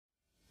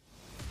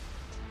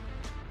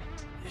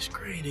This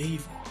great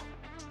evil,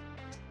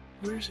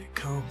 where's it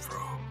come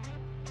from?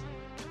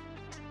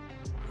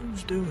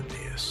 Who's doing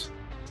this?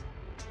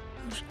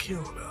 Who's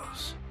killing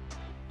us?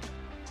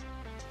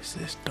 Is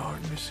this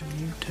darkness in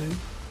you too?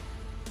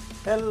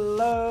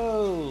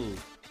 Hello!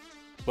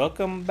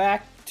 Welcome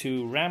back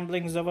to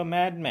Ramblings of a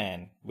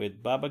Madman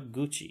with Baba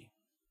Gucci.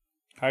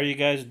 How are you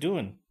guys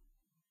doing?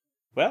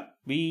 Well,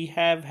 we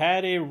have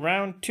had a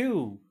round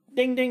 2,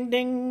 ding ding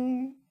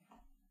ding,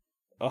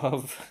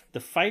 of the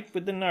fight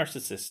with the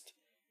narcissist.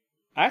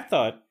 I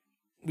thought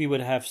we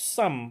would have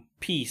some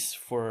peace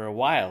for a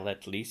while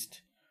at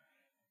least.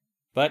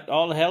 But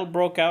all hell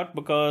broke out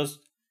because,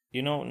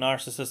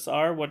 narcissists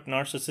are what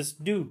narcissists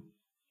do.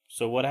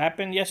 So what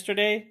happened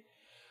yesterday?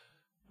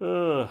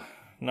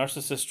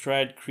 Narcissist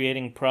tried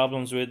creating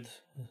problems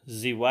with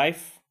the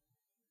wife.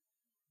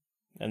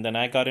 And then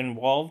I got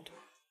involved.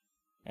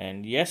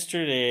 And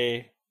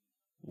yesterday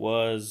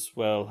was,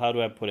 well, how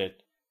do I put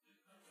it?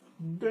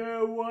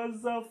 There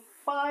was a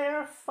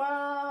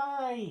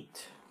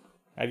firefight.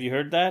 Have you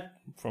heard that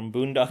from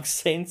Boondock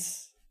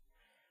Saints?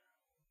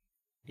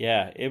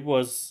 Yeah, it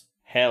was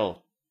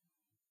hell.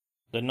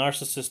 The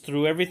narcissist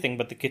threw everything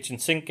but the kitchen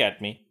sink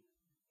at me.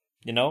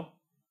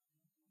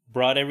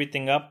 Brought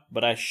everything up,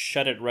 but I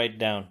shut it right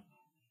down.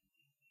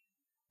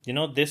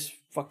 This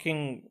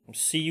fucking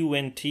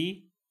CUNT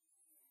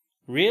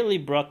really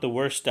brought the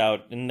worst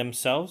out in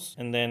themselves,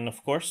 and then,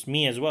 of course,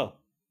 me as well.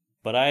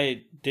 But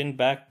I didn't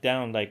back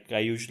down like I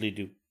usually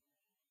do.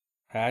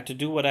 I had to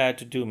do what I had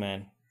to do,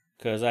 man.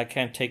 Because I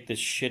can't take this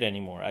shit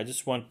anymore. I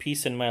just want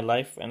peace in my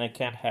life, and I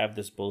can't have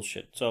this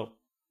bullshit. So,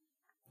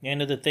 the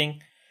end of the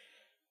thing,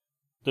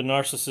 the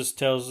narcissist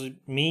tells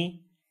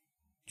me,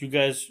 you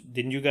guys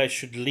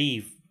should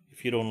leave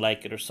if you don't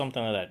like it, or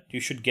something like that. You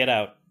should get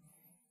out.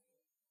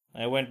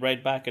 I went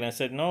right back and I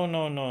said,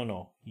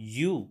 no.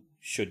 You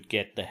should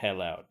get the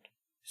hell out.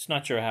 It's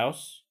not your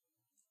house.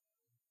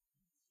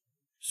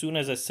 Soon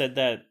as I said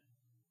that,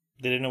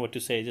 they didn't know what to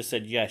say. I just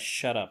said, yeah,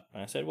 shut up.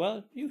 And I said,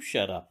 well, you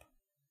shut up,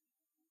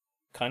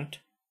 cunt.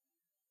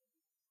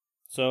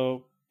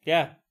 So,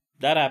 yeah,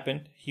 that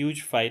happened.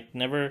 Huge fight.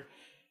 Never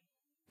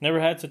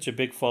had such a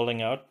big falling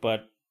out,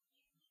 but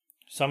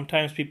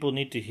sometimes people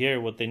need to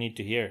hear what they need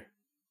to hear.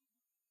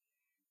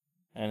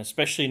 And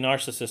especially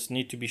narcissists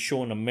need to be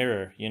shown a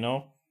mirror,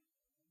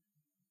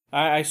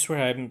 I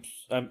swear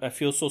I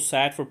feel so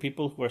sad for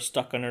people who are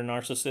stuck under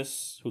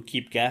narcissists, who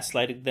keep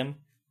gaslighting them.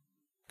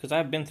 Because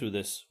I've been through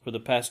this for the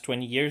past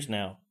 20 years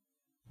now.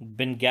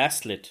 Been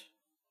gaslit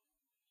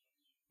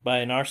by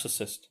a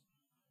narcissist.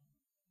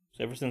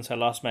 So ever since I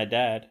lost my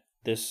dad,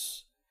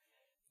 this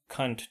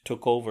cunt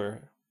took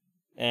over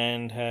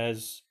and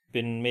has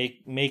been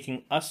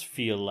making us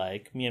feel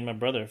like, me and my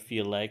brother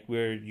feel like,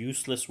 we're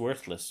useless,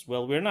 worthless.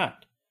 Well, we're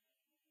not.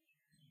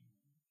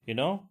 We're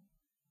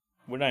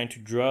not into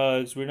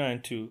drugs. We're not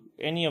into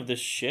any of this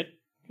shit.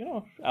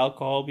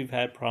 Alcohol, we've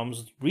had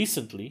problems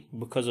recently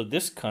because of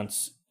this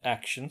cunt's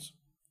actions.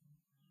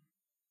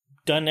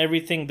 Done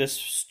everything this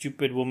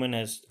stupid woman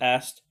has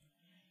asked.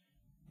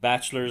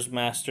 Bachelor's,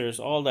 masters,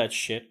 all that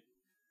shit.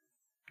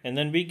 And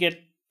then we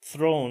get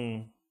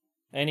thrown.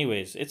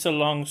 Anyways, it's a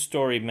long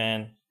story,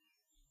 man.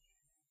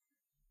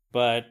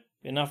 But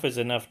enough is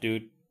enough,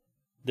 dude.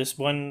 This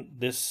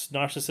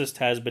narcissist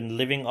has been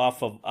living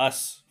off of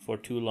us for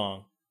too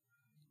long.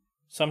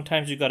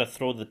 Sometimes you gotta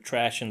throw the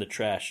trash in the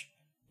trash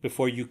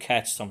before you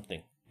catch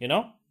something,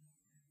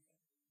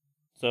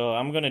 So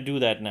I'm gonna do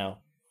that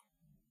now.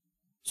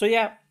 So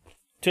yeah,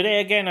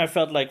 today again I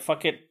felt like,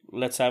 fuck it,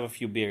 let's have a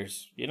few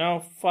beers.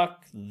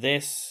 Fuck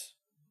this.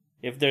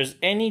 If there's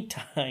any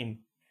time,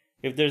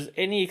 if there's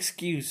any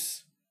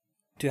excuse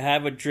to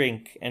have a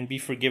drink and be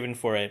forgiven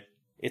for it,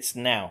 it's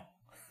now.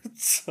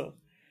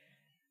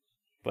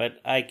 But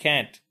I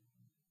can't.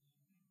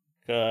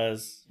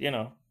 Because,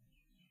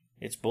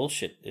 it's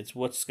bullshit. It's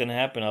what's going to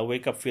happen. I'll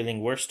wake up feeling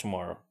worse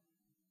tomorrow.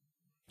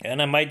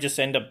 And I might just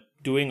end up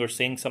doing or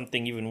saying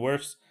something even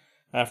worse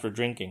after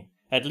drinking.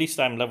 At least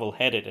I'm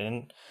level-headed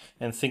and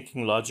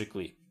thinking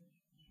logically.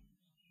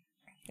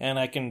 And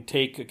I can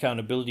take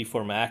accountability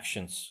for my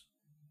actions.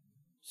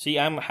 See,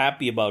 I'm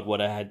happy about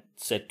what I had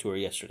said to her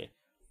yesterday.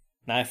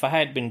 Now, if I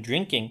had been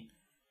drinking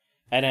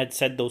and had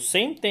said those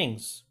same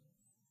things,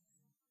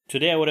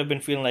 today I would have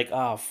been feeling like,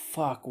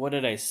 fuck, what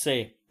did I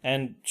say?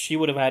 And she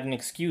would have had an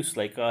excuse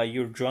like,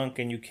 you're drunk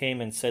and you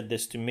came and said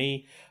this to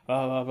me,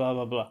 blah, blah, blah,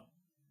 blah, blah.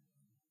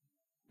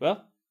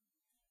 Well,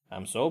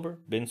 I'm sober.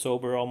 Been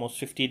sober almost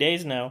 50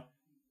 days now.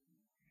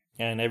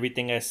 And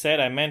everything I said,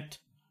 I meant.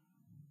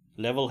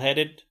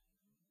 Level-headed,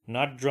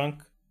 not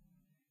drunk.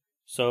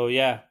 So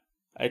yeah,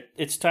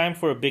 it's time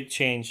for a big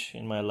change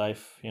in my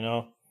life,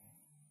 Gonna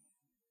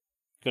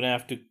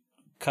have to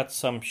cut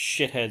some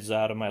shitheads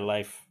out of my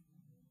life.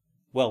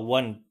 Well,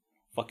 one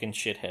fucking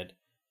shithead.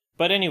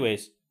 But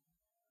anyways,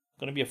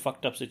 gonna be a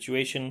fucked up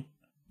situation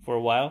for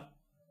a while.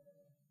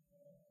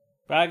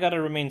 But I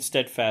gotta remain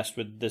steadfast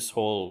with this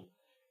whole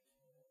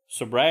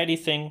sobriety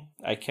thing.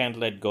 I can't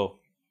let go.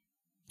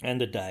 And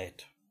the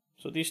diet.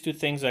 So these two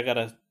things I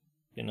gotta,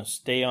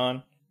 stay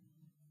on.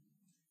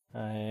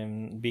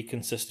 be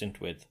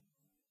consistent with.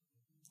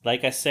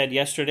 Like I said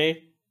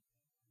yesterday,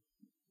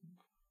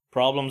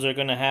 problems are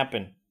going to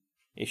happen.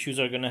 Issues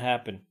are going to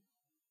happen.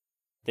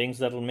 Things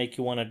that'll make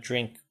you want to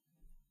drink,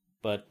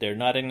 but they're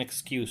not an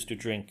excuse to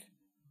drink.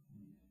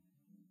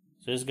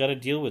 So just got to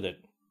deal with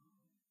it.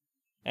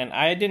 And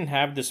I didn't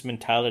have this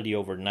mentality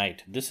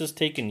overnight. This has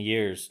taken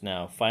years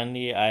now.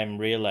 Finally, I'm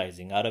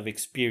realizing out of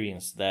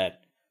experience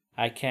that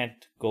I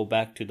can't go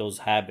back to those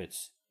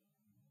habits.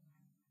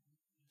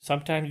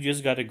 Sometimes you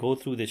just got to go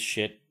through this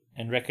shit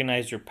and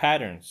recognize your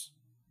patterns,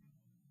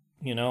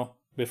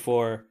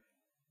 before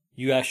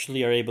you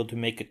actually are able to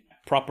make a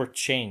proper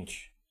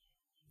change.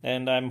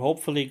 And I'm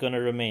hopefully going to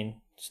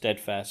remain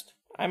steadfast.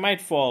 I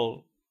might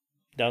fall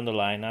down the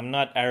line. I'm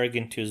not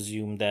arrogant to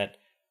assume that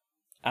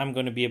I'm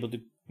going to be able to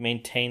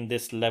maintain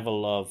this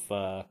level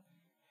of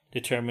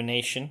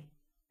determination,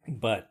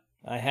 but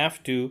I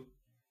have to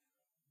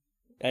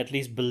at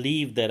least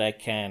believe that I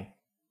can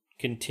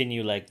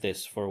continue like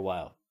this for a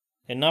while.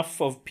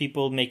 Enough of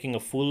people making a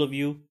fool of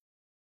you,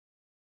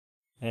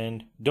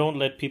 and don't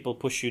let people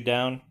push you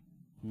down.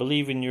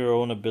 Believe in your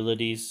own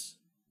abilities.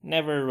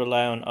 Never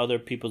rely on other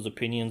people's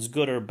opinions,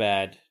 good or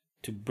bad,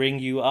 to bring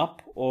you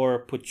up or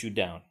put you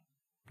down.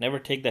 Never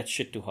take that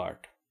shit to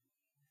heart.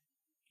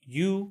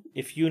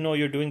 If you know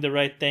you're doing the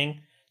right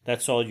thing,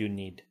 that's all you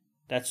need.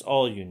 That's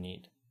all you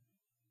need.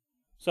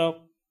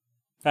 So,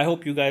 I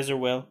hope you guys are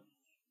well.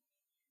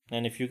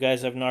 And if you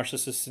guys have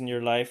narcissists in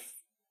your life,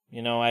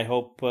 I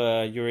hope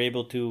you're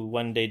able to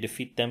one day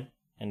defeat them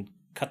and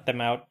cut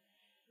them out.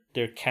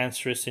 They're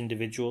cancerous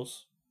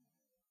individuals,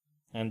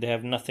 and they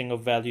have nothing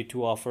of value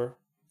to offer.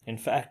 In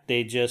fact,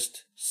 they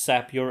just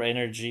sap your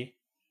energy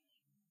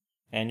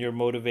and your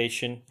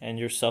motivation and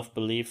your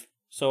self-belief.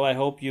 So I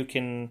hope you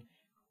can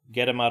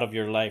get them out of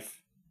your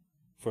life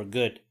for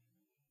good.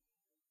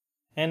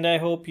 And I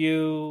hope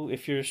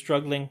if you're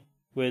struggling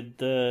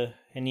with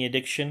any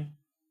addiction,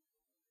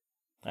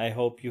 I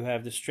hope you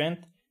have the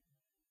strength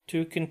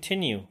to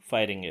continue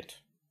fighting it.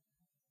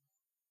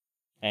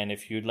 And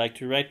if you'd like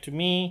to write to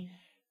me,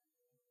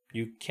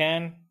 you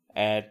can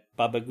at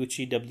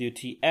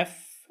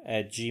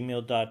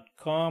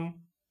babaguchiwtf@gmail.com.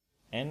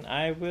 And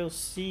I will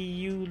see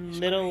you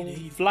little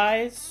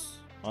flies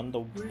on the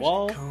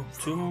wall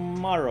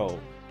tomorrow.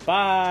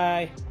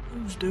 Bye.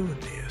 Who's doing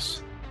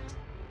this?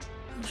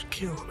 Who's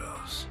killed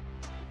us?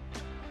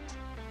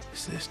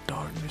 Is this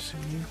darkness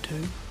in you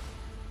too?